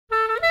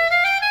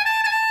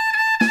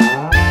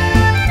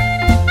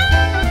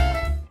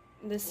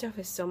This stuff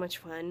is so much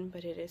fun,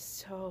 but it is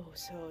so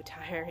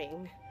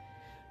tiring.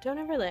 Don't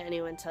ever let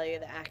anyone tell you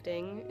that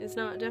acting is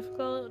not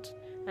difficult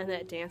and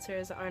that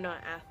dancers are not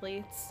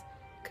athletes,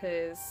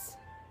 because,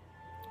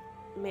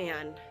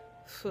 man,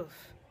 phew,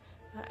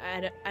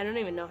 I don't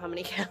even know how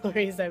many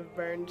calories I've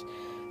burned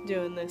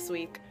doing this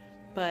week,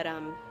 but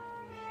I'm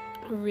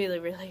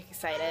really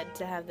excited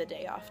to have the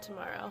day off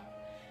tomorrow.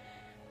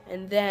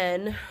 And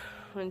then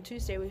on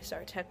Tuesday we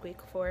start tech week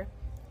for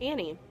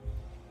Annie,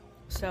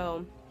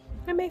 so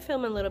I may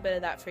film a little bit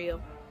of that for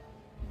you,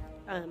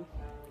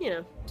 you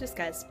know, just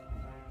guys.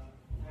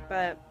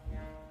 But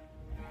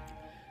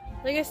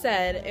like I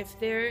said, if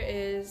there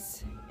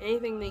is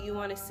anything that you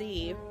want to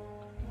see,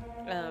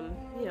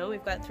 you know,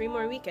 we've got 3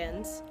 more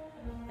weekends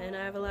and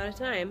I have a lot of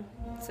time,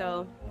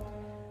 so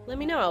let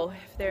me know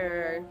if there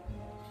are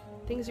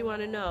things you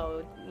want to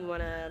know. You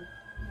want a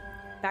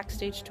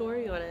backstage tour,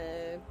 you want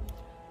to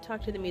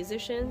talk to the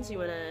musicians, you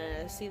want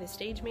to see the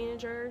stage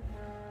manager.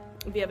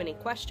 If you have any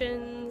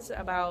questions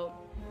about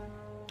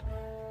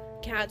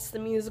Cats the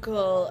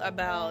musical,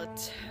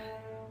 about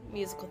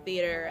musical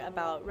theater,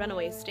 about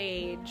Runaway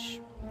Stage,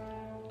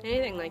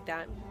 anything like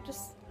that,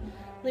 just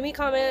leave me a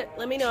comment,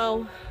 let me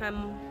know.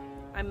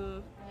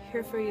 I'm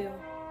here for you.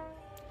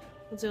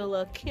 We'll do a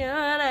little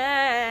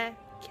kinda.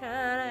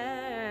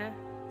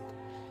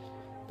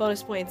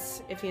 Bonus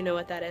points if you know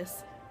what that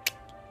is.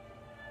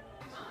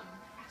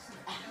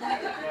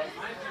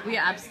 We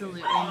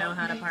absolutely know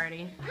how to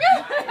party.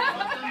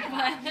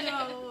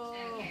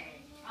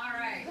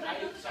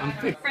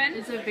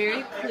 It's a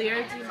very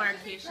clear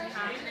demarcation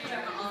happening.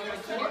 All the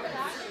kids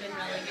have been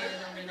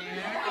relegated over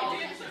there.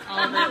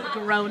 All the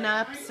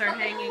grown-ups are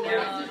hanging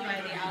out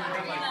by the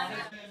outer wall.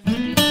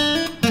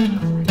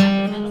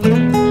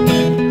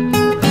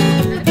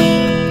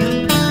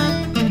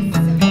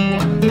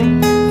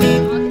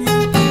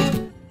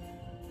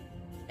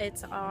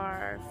 It's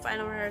our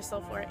final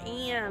rehearsal for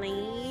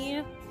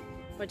Annie,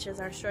 which is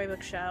our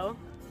storybook show.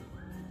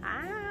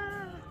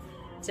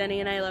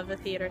 Jenny and I love the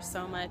theater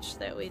so much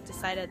that we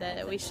decided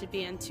that we should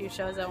be in 2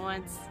 shows at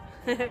once.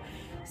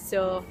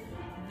 So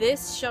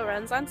this show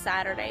runs on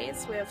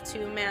Saturdays. We have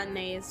 2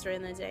 matinees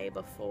during the day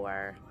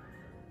before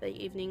the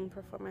evening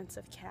performance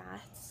of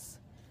Cats.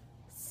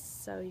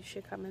 So you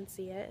should come and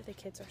see it. The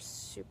kids are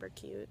super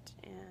cute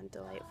and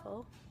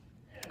delightful.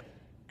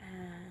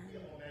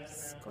 And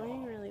it's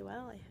going really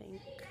well, I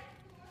think.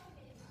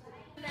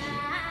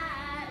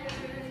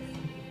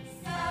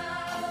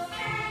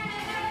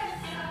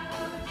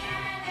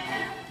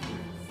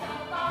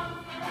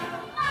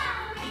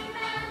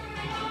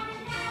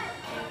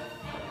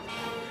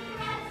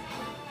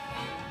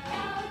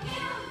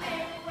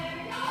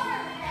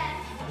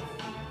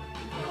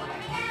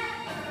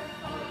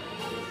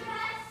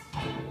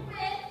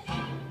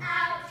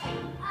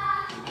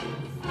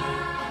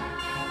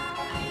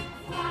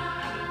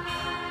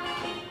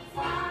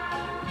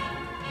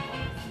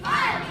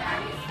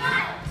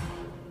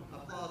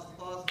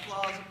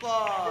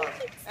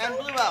 And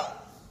blue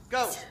out.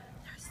 Go.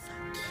 They're so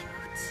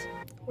cute.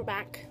 We're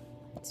back.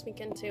 It's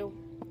weekend 2,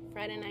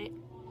 Friday night.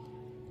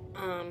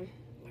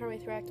 Partway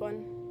through Act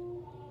 1.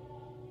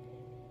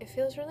 It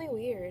feels really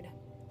weird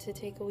to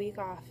take a week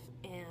off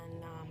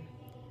and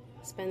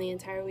spend the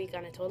entire week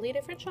on a totally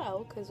different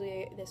show, because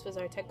this was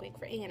our tech week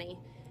for Annie,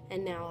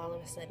 and now all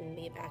of a sudden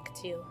be back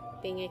to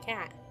being a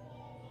cat.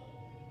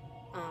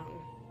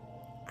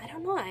 I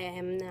don't know.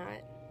 I'm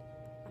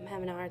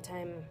having a hard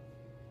time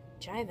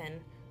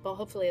jiving. But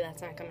hopefully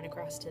that's not coming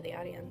across to the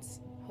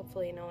audience.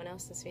 Hopefully no one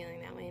else is feeling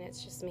that way and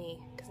it's just me,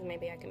 because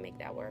maybe I can make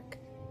that work.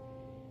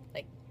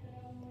 Like,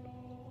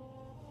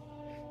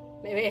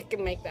 maybe I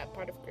can make that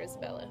part of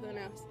Grisabella, who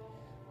knows.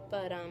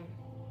 But,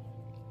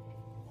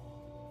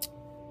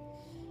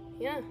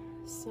 yeah,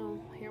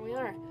 so here we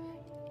are.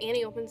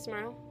 Annie opens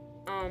tomorrow.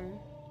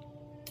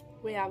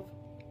 We have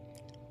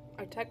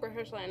our tech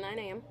rehearsal at 9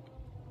 a.m.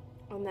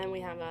 And then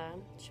we have a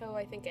show,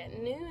 I think,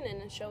 at noon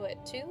and a show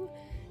at 2.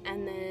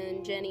 And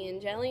then Jenny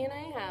and Jelly and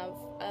I have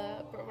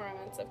a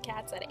performance of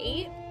Cats at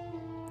 8.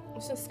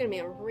 It's just going to be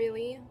a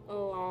really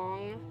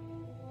long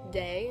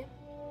day,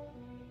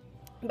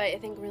 but I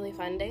think a really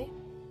fun day.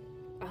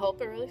 I hope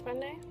a really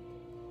fun day,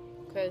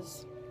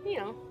 because, you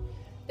know,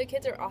 the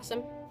kids are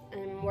awesome,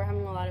 and we're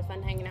having a lot of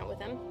fun hanging out with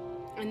them.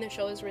 And the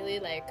show is really,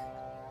 like,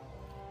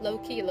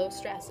 low-key, low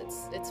stress.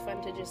 It's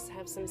fun to just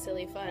have some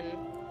silly fun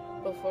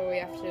before we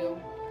have to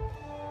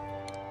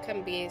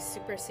come be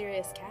super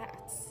serious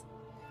cats.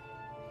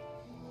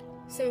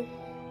 So,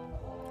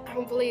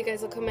 hopefully you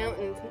guys will come out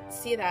and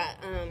see that.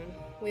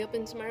 We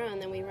open tomorrow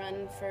and then we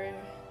run for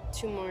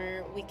 2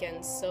 more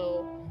weekends,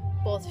 so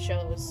both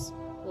shows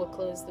will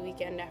close the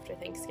weekend after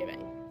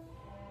Thanksgiving.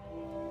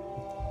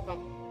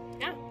 Well,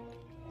 yeah.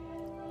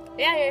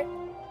 Yeah.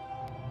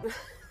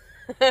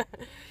 Can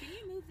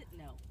you move it?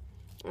 No.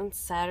 It's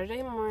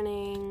Saturday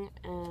morning,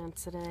 and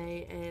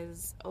today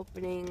is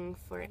opening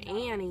for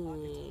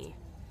Annie.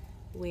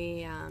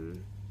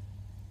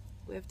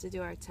 We have to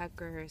do our tech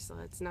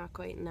rehearsal. It's not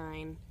quite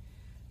 9.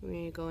 We're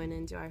going to go in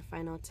and do our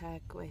final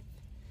tech with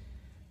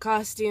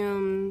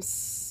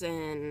costumes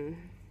and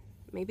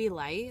maybe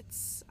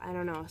lights. I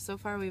don't know. So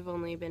far we've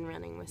only been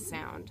running with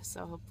sound,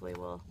 so hopefully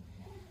we'll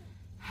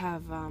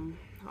have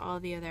all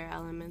the other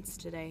elements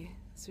today.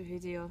 So we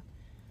do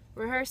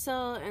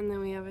rehearsal, and then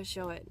we have a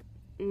show at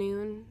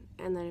noon,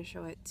 and then a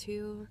show at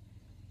 2,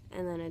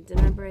 and then a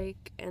dinner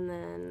break, and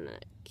then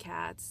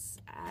cats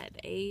at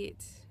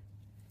 8.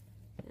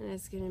 And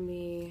it's gonna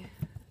be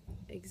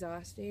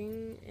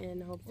exhausting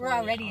and hopefully we're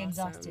already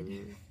awesome.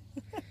 Exhausted.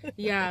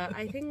 Yeah,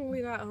 I think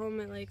we got home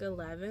at like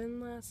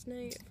 11 last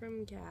night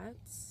from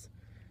cats.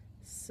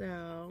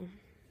 So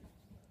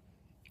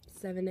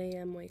 7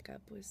 a.m. wake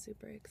up was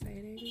super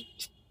exciting.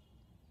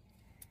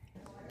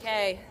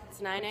 Okay,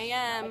 it's 9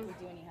 a.m.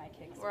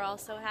 We're all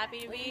so happy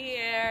to be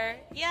here.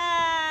 Yay!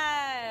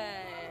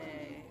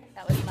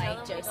 That was my Tell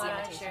them Josie we got our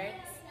imitation.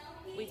 shirts.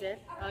 We did?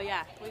 Oh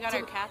yeah, we got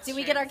our cat shirts. Did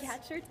we get our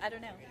cat shirts? I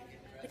don't know.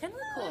 They kind of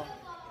look cool.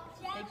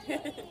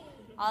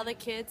 All the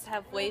kids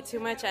have way too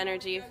much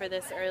energy for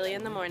this early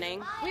in the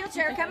morning.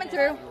 Wheelchair coming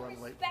through.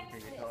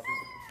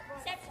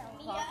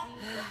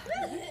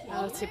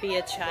 Oh, to be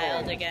a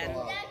child again.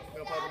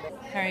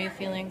 How are you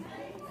feeling?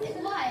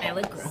 I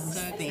look gross.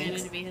 So excited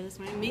to be here this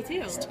morning. Me too.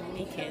 There's too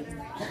many kids.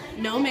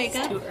 No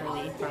makeup. Too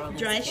early for all this.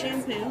 Dry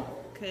shampoo,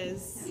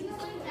 because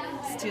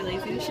it's too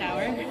lazy to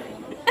shower.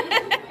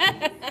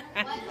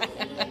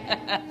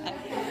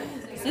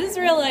 This is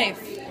real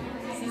life.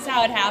 This is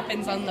how it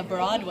happens on the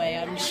Broadway,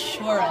 I'm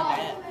sure of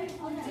it.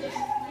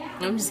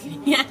 I'm just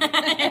kidding.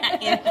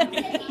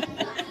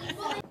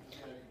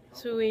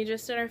 So we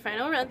just did our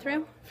final run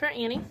through for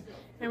Annie,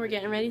 and we're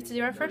getting ready to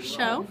do our first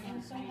show.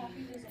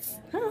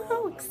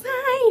 So exciting!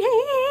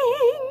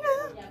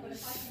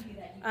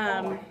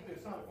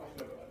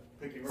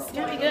 It's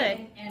gonna be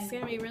good. It's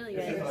gonna be really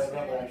good.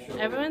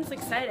 Everyone's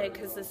excited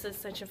because this is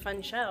such a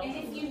fun show.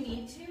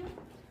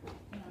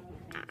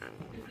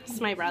 It's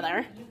my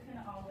brother.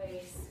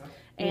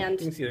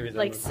 And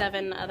like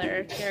 7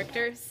 other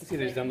characters. You see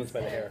the resemblance by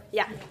the hair.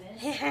 Yeah.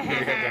 They got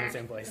down in the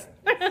same place.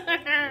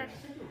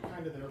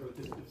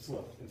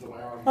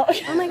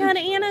 Oh my god,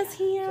 Anna's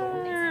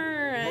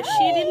here!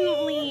 She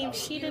didn't leave.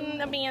 She didn't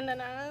abandon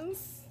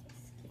us.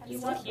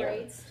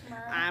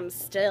 I'm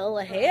still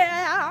here.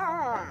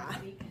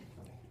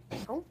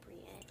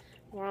 Appropriate.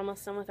 We're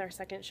almost done with our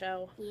second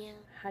show. Yeah.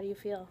 How do you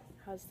feel?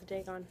 How's the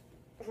day gone?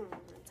 I'm tired.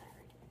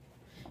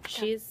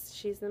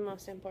 She's the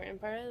most important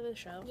part of the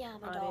show. Yeah,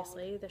 the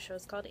obviously. The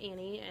show's called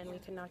Annie, and we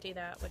could not do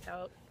that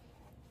without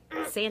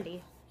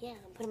Sandy. Yeah,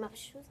 I'm putting my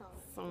shoes on.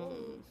 So,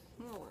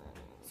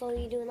 So are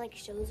you doing like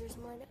shows or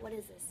something like that? What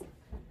is this?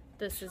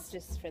 this is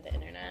just for the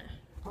internet.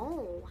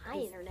 Oh, hi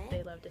internet.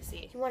 They love to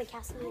see. You want to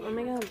cast me? Oh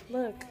my god,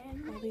 look.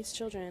 All these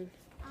children.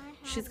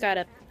 She's got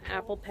a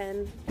apple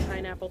pen,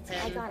 pineapple pen.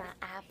 I got an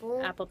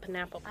apple. Apple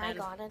pineapple pen. I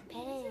got a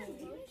pen.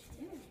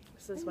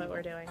 This is what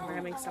we're doing. We're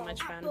having so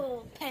much fun.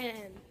 Apple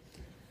pen.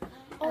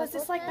 Oh, is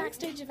this like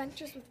Backstage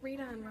Adventures with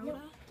Rita and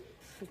Rhoda?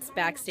 It's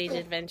Backstage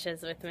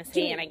Adventures with Miss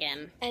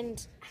Hannigan.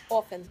 And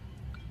Often.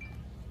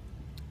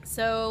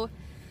 So,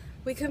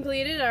 we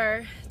completed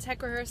our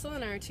tech rehearsal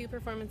and our 2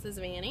 performances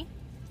of Annie,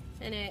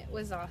 and it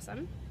was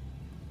awesome.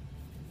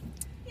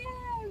 Yeah,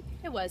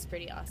 it was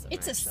pretty awesome.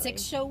 It's actually. a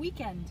 6-show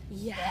weekend.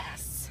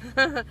 Yes.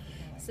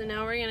 So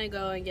now we're gonna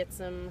go and get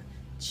some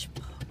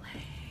Chipotle.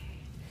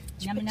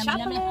 Yummy, yummy,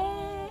 Chipotle. yummy.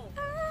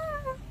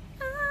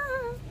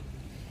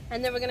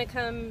 And then we're gonna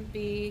come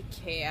be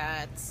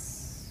cats.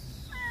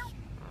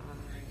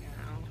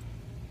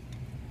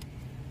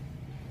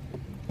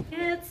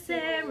 It's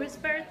Sarah's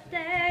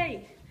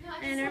birthday,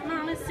 and her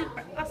mom is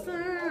super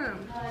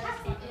awesome.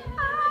 Awesome.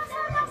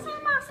 Sarah is so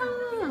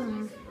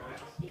awesome.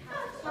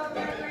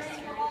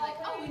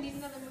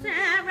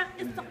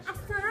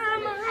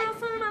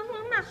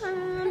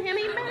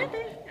 Happy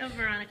birthday. Oh,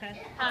 Veronica,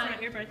 it's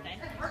not your birthday.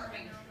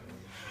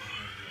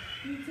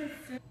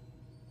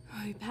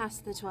 We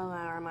passed the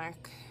 12-hour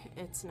mark.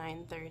 It's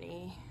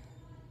 9:30,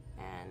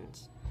 and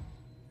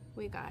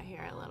we got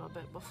here a little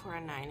bit before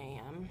 9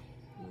 a.m.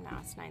 Now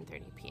it's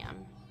 9:30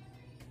 p.m.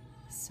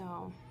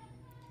 So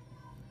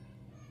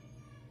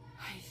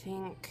I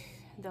think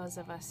those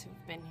of us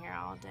who've been here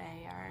all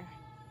day are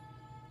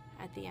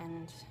at the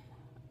end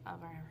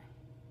of our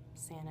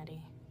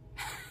sanity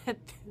at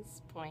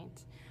this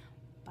point.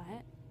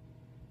 But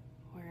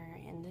we're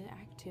into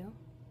Act 2,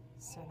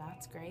 so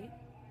that's great.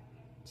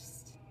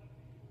 Just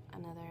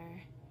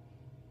another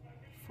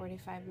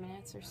 45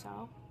 minutes or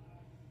so,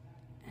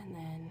 and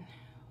then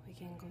we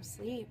can go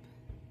sleep.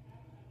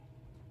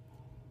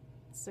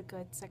 It's a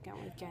good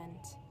second weekend.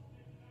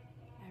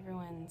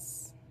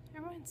 Everyone's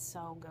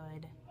so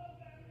good.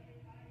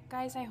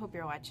 Guys, I hope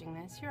you're watching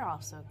this. You're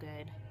all so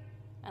good.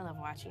 I love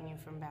watching you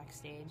from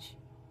backstage.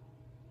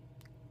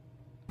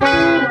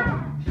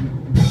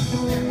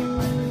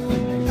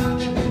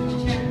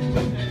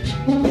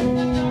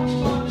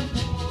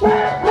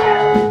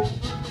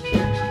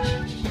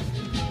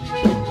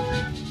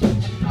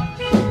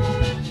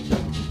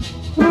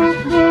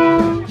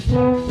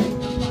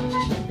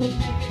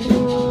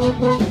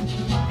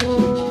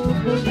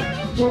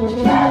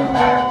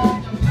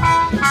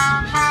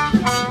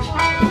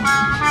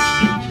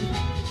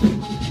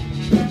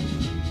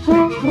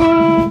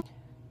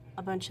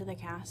 bunch of the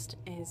cast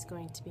is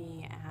going to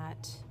be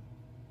at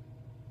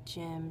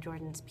Jim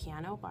Jordan's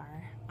Piano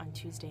Bar on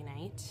Tuesday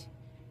night.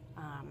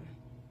 I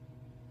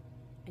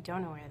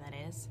don't know where that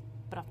is,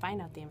 but I'll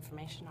find out the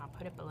information. I'll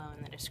put it below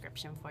in the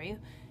description for you. You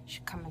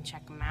should come and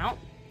check them out.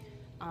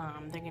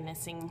 They're going to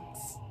sing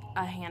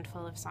a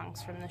handful of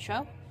songs from the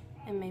show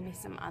and maybe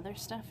some other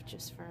stuff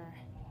just for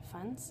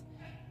funs.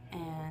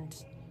 And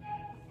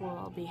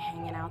we'll be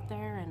hanging out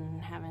there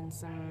and having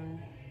some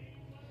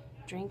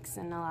drinks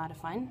and a lot of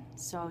fun.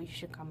 So you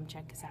should come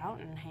check us out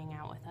and hang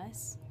out with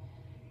us.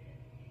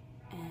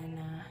 And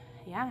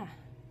yeah.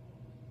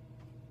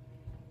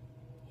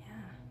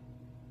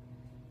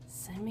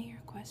 Send me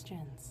your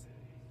questions.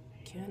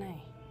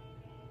 Q&A.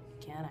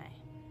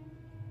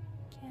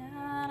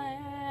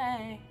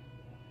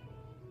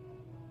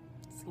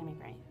 It's gonna be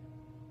great.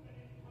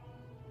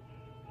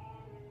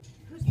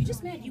 You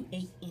just mad you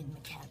ain't in the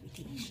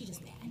cavity. She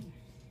just mad.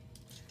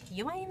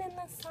 You ain't in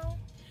this song?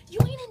 You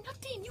ain't in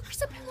nothing. You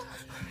Isabella.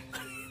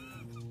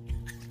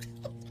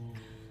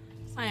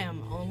 I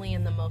am only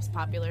in the most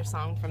popular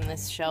song from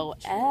this show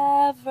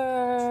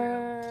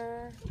ever. True.